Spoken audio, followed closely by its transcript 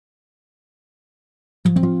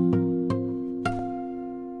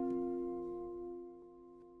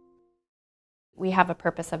we have a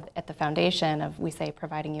purpose at the foundation of, we say,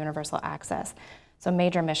 providing universal access. So a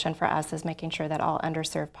major mission for us is making sure that all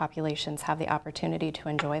underserved populations have the opportunity to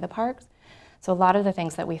enjoy the parks. So a lot of the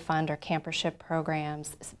things that we fund are campership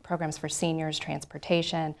programs, programs for seniors,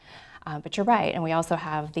 transportation, but you're right, and we also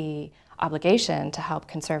have the obligation to help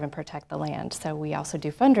conserve and protect the land. So we also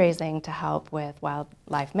do fundraising to help with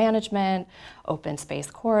wildlife management, open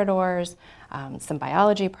space corridors, some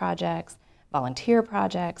biology projects, volunteer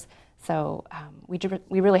projects. So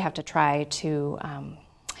we really have to try to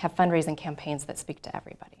have fundraising campaigns that speak to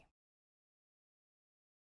everybody.